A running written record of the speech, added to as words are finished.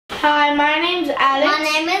Hi, my name's Alex. My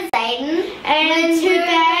name is Aiden. And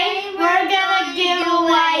today we're gonna give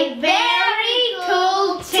away very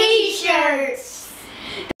cool t-shirts.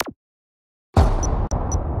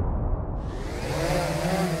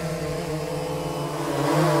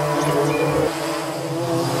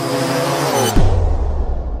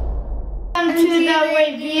 Welcome to the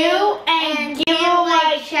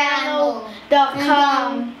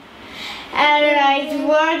ReviewAndGiveawayChannel.com. Alright,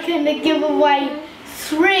 we're gonna give away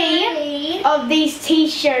 3 of these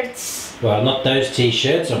t-shirts. Well, not those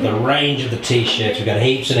t-shirts, of the range of the t-shirts. We've got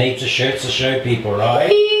heaps and heaps of shirts to show people, right?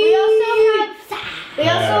 We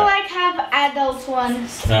also have adult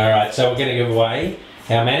ones. Alright, so we're going to give away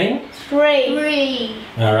how many? 3.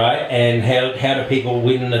 Alright, and how do people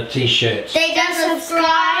win the t-shirts? They just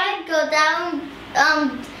subscribe, go down,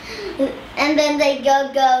 and then they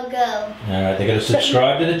go. Alright, they're going to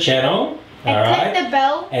subscribe to the channel. And click the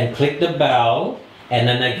bell. And click the bell. And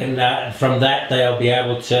then they can, from that, they'll be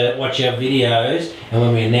able to watch our videos. And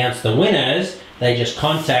when we announce the winners, they just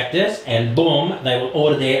contact us, and boom, they will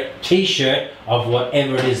order their t-shirt of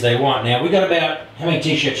whatever it is they want. Now, we got about, how many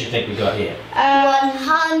t-shirts you think we got here?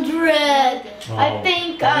 100. Oh, I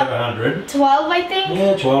think 100. 12, I think.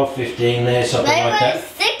 Yeah, 12, 15 there, something like that.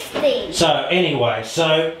 16. So, anyway,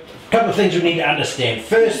 a couple of things we need to understand.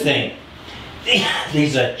 First thing,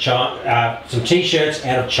 these are some t-shirts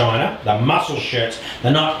out of China. They're muscle shirts.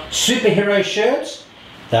 They're not superhero shirts.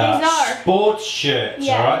 They're sports shirts.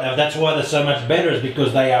 Yeah. All right. That's why they're so much better, is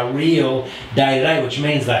because they are real day to day, which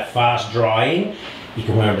means they're fast drying. You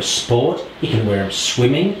can wear them to sport. You can wear them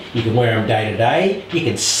swimming. You can wear them day to day. You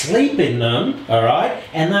can sleep in them. All right.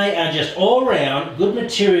 And they are just all round good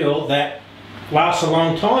material that lasts a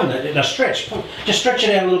long time. They're stretched. Just stretch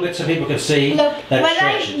it out a little bit so people can see. Look, that it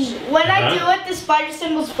stretches. when I do it, the spider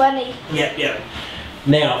symbol's funny. Yep.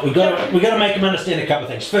 Now we got to make them understand a couple of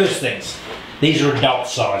things. First things, these are adult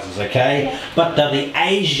sizes, okay? Yeah. But they're the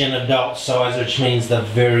Asian adult size, which means they're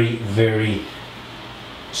very, very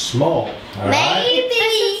small. All right?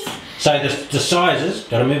 Maybe. So the sizes.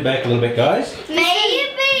 Got to move back a little bit, guys. Maybe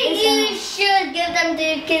you should give them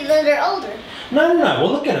to kids that are older. No.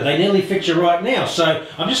 Well, look at it. They nearly fit you right now. So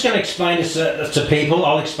I'm just going to explain this to people.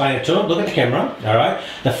 I'll explain it to them. Look at the camera. All right.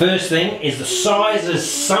 The first thing is the sizes.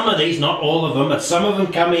 Some of these, not all of them, but some of them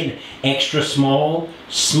come in extra small,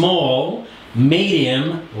 small,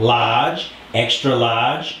 medium, large, extra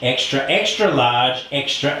large, extra large,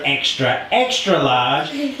 extra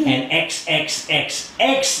large, and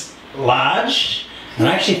XXXX large. And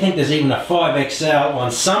I actually think there's even a 5XL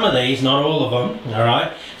on some of these, not all of them, all right?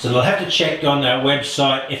 So they'll have to check on their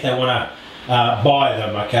website if they want to buy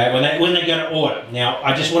them, okay, when they go to order. Now,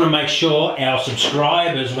 I just want to make sure our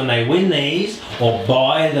subscribers, when they win these or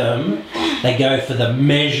buy them, they go for the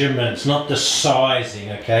measurements, not the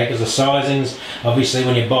sizing, okay? Because the sizings, obviously,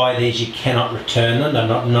 when you buy these, you cannot return them. They're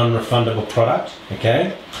not non-refundable product,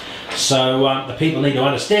 okay? So the people need to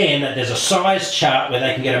understand that there's a size chart where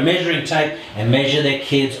they can get a measuring tape and measure their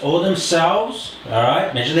kids or themselves, all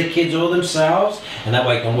right? Measure their kids or themselves, and that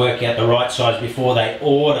way they can work out the right size before they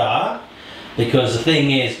order, because the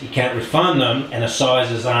thing is, you can't refund them and the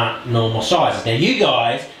sizes aren't normal sizes. Now, you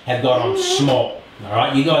guys have got on small, all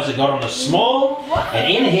right? You guys have got on a small, and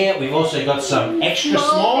in here we've also got some extra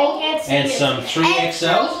small and some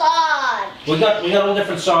 3XLs. We got all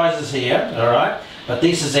different sizes here, all right? But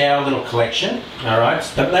this is our little collection, all right?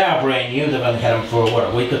 But they are brand new. They've only had them for, what,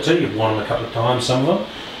 a week or two? You've worn them a couple of times, some of them.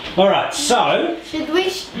 All right, so... Should we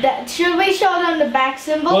show them the back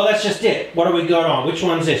symbol? Well, that's just it. What have we got on? Which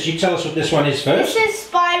one's this? You tell us what this one is first. This is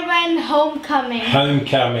Spider-Man Homecoming.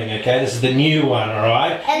 Homecoming, okay? This is the new one, all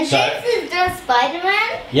right? And this is the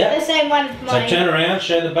Spider-Man? Yep. The same one as mine. So turn around,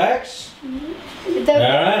 show the backs. Mm-hmm. All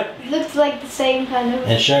right. Looks like the same kind of...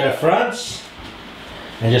 And show the fronts.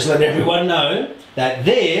 And just let everyone know that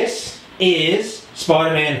this is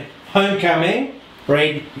Spider-Man Homecoming,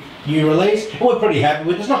 brand new release. And we're pretty happy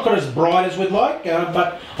with it. It's not got as bright as we'd like,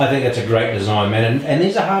 but I think it's a great design, man. And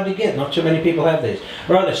these are hard to get. Not too many people have these.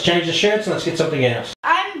 Right, let's change the shirts and let's get something else.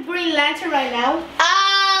 I'm Green Lantern right now.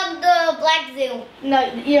 The Black Zoom. No,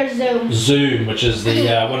 you're Zoom. Zoom, which is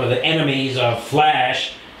the one of the enemies of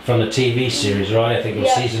Flash from the TV series, right? I think it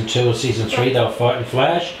was season 2 or season 3 they were fighting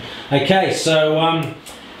Flash. Okay, so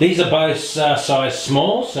these are both size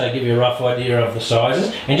small, so I'll give you a rough idea of the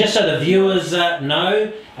sizes. And just so the viewers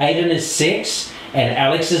know, Aiden is 6 and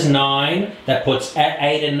Alex is 9. That puts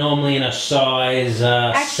Aiden normally in a size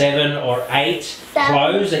 7 or 8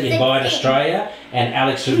 clothes that you buy in Australia, and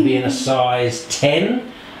Alex would be in a size 10,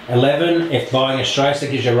 11 if buying Australia, so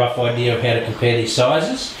that gives you a rough idea of how to compare these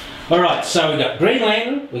sizes. Alright, so we've got Green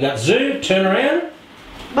Lantern, we've got Zoo, turn around.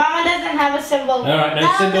 But doesn't have a symbol. All right,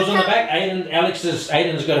 no symbols on the back.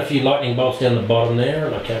 Aiden's got a few lightning bolts down the bottom there.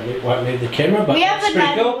 I won't move the camera, but that's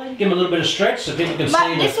pretty cool. one. Give them a little bit of stretch so people can see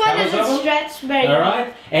But this the one colours of doesn't them. stretch very All well.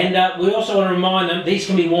 right, and we also want to remind them these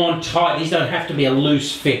can be worn tight. These don't have to be a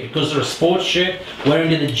loose fit because they're a sports shirt wearing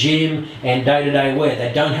to the gym and day-to-day wear.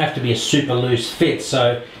 They don't have to be a super loose fit.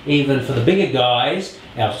 So even for the bigger guys,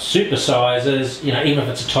 our super sizes, you know, even if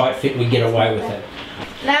it's a tight fit, we get away with it.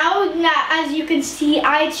 Now, as you can see,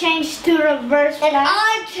 I changed to reverse And flash.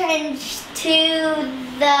 I changed to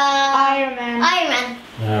the Ironman.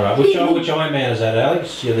 All right, which Iron Man is that,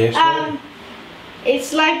 Alex? You're the expert.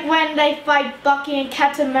 It's like when they fight Bucky and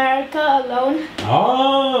Captain America alone.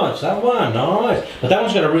 Oh, it's that one. Nice. But that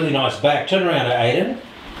one's got a really nice back. Turn around, Aiden.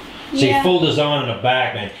 See, Yeah. full design on the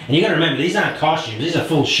back, man. And you got to remember, these aren't costumes. These are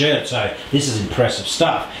full shirts, so this is impressive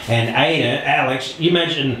stuff. And Aiden, Alex, you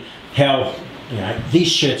mentioned how, you know, these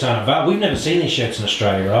shirts aren't available. We've never seen these shirts in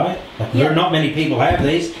Australia, right? Like, there are not many people have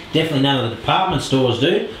these. Definitely none of the department stores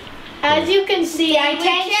do. As you can see, I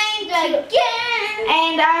changed again.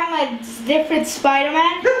 and I'm a different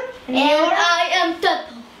Spider-Man. And I am Deadpool.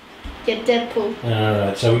 You're Deadpool.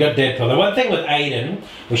 Alright, so we got Deadpool. The one thing with Aiden,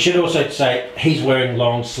 we should also say he's wearing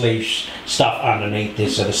long sleeve stuff underneath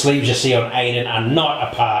this. So the sleeves you see on Aiden are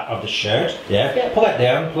not a part of the shirt. Yeah? Yep. Pull that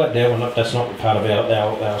down, that's not part of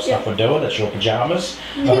our stuff we're doing. That's your pajamas.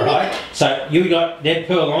 Alright, so you got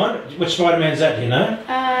Deadpool on. Which Spider-Man's that, do you know?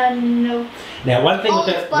 No. Now one thing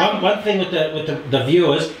one thing with the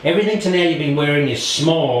viewers, everything to now you've been wearing is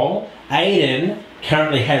small. Aiden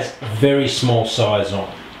currently has very small size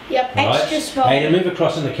on. Yep, Right? extra small. Aiden, move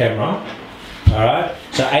across in the camera. Alright,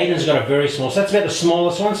 so Aiden's got a very small, so that's about the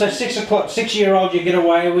smallest one. So 6-year-old you get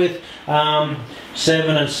away with,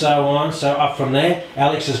 7 and so on, so up from there.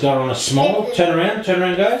 Alex has got on a small. Turn around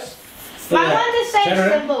guys. Look I at that. want the same Turn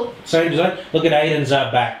around. symbol. Same design. Look at Aiden's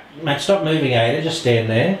back. Mate, stop moving, Aiden, just stand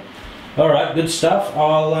there. Alright, good stuff.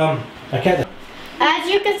 I'll, okay. As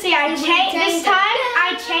you can see, this time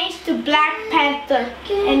I changed to Black Panther.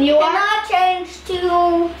 And you And are? I changed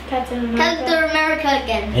to Captain America. Captain America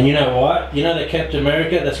again. And you know what? You know that Captain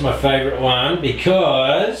America, that's my favourite one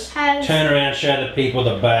because turn around, show the people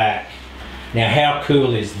the back. Now how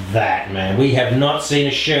cool is that, man? We have not seen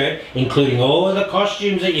a shirt, including all of the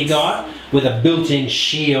costumes that you got, with a built-in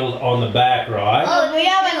shield on the back, right? Oh,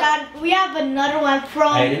 we have another one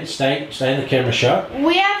from. Aiden, stay in the camera shot.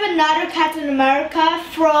 We have another Captain America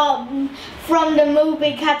from the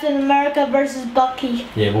movie Captain America versus Bucky.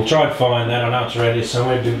 Yeah, we'll try and find that. I know it's around here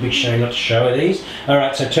somewhere. Big shame not to show these. All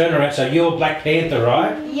right, so turn around. So you're Black Panther,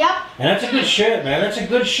 right? Yep. And that's a good shirt, man. That's a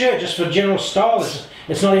good shirt just for general style.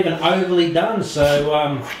 It's not even overly done.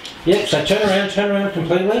 So yeah. So turn around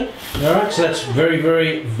completely. All right. So that's very,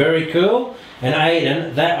 very, very cool. And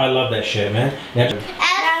Aiden, I love that shirt, man. Now,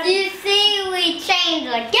 As you see, we changed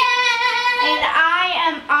again. And I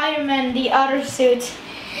am Iron Man, the other suit.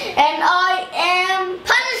 And I am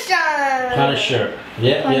Punisher. Punisher.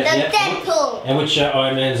 Yeah. The Deadpool. And which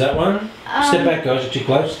Iron Man's that one? Step back, guys. You're too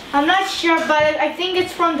close. I'm not sure, but I think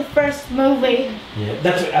it's from the first movie.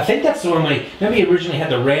 Yeah, I think that's the one maybe he originally had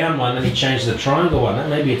the round one and he changed the triangle one.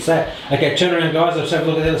 Maybe it's that. Okay, turn around, guys. Let's have a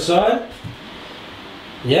look at the other side.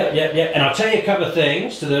 Yep. And I'll tell you a couple of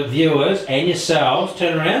things to the viewers and yourselves.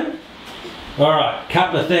 Turn around. Alright,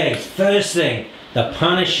 couple of things. First thing, the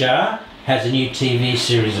Punisher has a new TV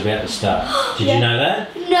series about the stuff. Did you know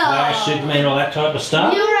that? No. Flash, Superman, all that type of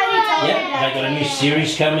stuff. You already told me Yep, that. they got a new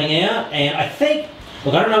series coming out, and I think,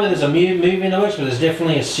 look, I don't know whether there's a movie in the works, but there's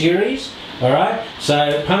definitely a series. Alright,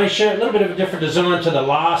 so Punisher, a little bit of a different design to the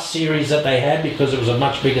last series that they had because it was a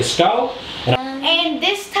much bigger skull. And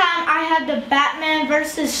this time I have the Batman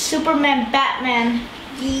versus Superman Batman.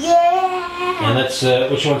 Yeah. And that's,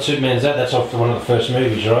 which one Superman is that? That's off one of the first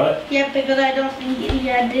movies, right? Yep, because I don't think he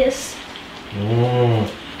had this.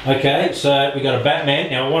 Okay, so we got a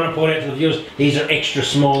Batman. Now I want to point out to the viewers, these are extra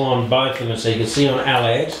small on both of them, so you can see on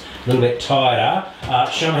Alex, a little bit tighter.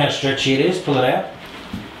 Show them how stretchy it is, pull it out.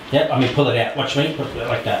 Yep, I mean pull it out, watch me, put it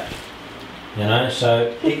like that. You know,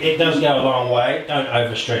 so it does go a long way. Don't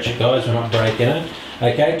overstretch it, guys, we're not breaking it.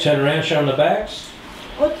 Okay, turn around, show them the backs.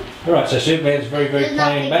 Alright, so Superman's very, very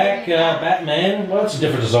plain back. Batman, well, it's a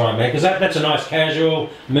different design, man, because that's a nice casual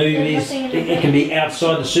movies. It can be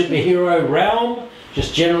outside the superhero realm,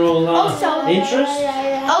 just general interest.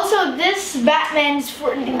 Also, this Batman's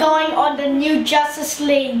going on the new Justice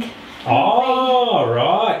League. Oh,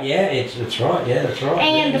 right, yeah, it's right, yeah, that's right.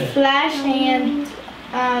 And yeah. the Flash and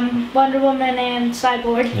Wonder Woman and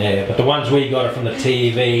Cyborg. Yeah, but the ones we got are from the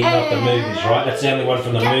TV, not the movies, right? That's the only one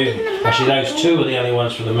from the movie. Actually, those two are the only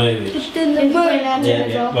ones from the movies. Green Lantern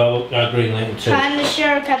as well. Well, Green Lantern too.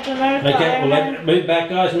 Punisher, Captain America. Okay, well, move back,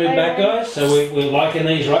 guys. Move back, guys. So we're liking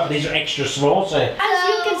these, right? These are extra small, so. As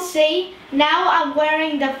you can see, now I'm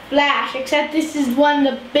wearing the Flash, except this is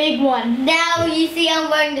the big one. Now you see I'm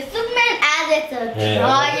wearing the Superman as it's a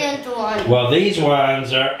giant one. Well, these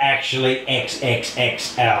ones are actually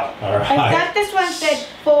XXXL, alright? I thought this one said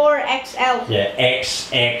 4XL. Yeah,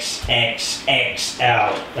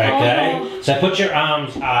 XXXXL, okay? So put your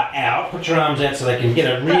arms out, so they can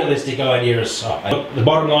get a realistic idea of size. Look, the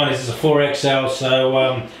bottom line is it's a 4XL,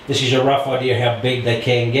 so this is a rough idea how big they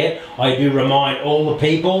can get. I do remind all the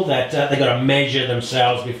people that they got to measure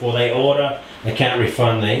themselves before they order. They can't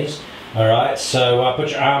refund these. Alright, so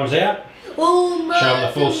put your arms out, show them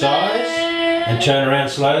the full size, and turn around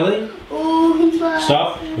slowly.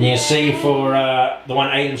 Stop. And you can see for the one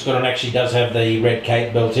Aiden's got on actually does have the red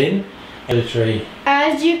cape built in.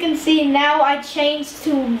 As you can see, now I changed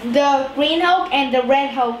to the Green Hulk and the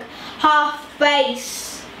Red Hulk, half face.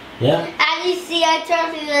 Yeah. As you see, I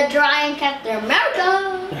turned to the giant Captain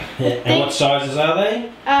America. Yeah. And what sizes are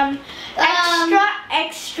they?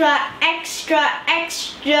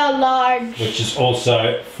 Extra large. Which is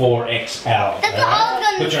also 4XL. That's what I was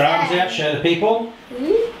gonna Put your arms say. out, show the people.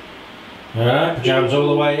 Alright, put your arms all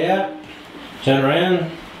the way out. Turn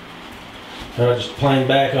around. Alright, just playing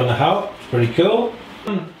back on the Hulk. It's pretty cool.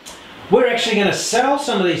 We're actually going to sell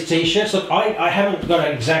some of these t-shirts. Look, I haven't got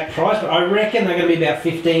an exact price, but I reckon they're going to be about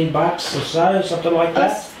 15 bucks or so, something like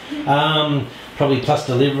that. Probably plus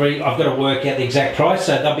delivery. I've got to work out the exact price,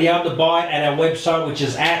 so they'll be able to buy it at our website, which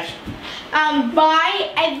is at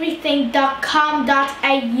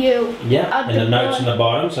buyeverything.com.au. Yeah, and the notes in the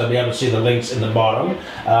bottom, so they'll be able to see the links in the bottom.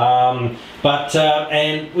 And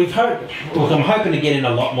we've hoped, look, I'm hoping to get in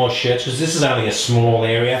a lot more shirts because this is only a small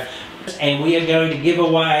area, and we are going to give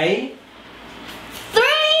away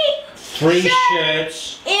three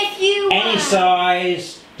shirts, if you any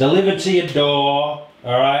size, delivered to your door.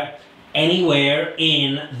 All right, anywhere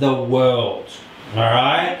in the world.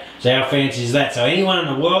 Alright, so how fancy is that? So anyone in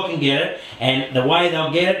the world can get it, and the way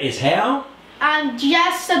they'll get it is how?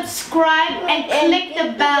 Just subscribe and click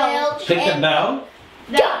the bell. Click the bell.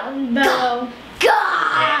 Down below.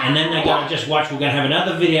 Yeah, and then they're going to just watch. We're going to have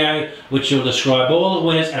another video which will describe all the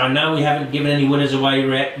winners, and I know we haven't given any winners away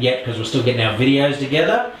yet because we're still getting our videos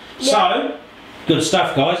together. Yeah. So, good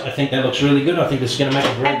stuff, guys. I think that looks really good. I think this is going to make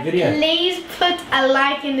a great video. Please put a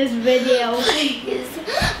like in this video. Please.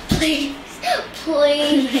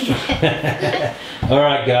 Please.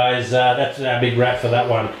 Alright guys, that's a big wrap for that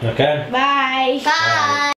one, okay? Bye.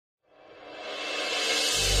 Bye.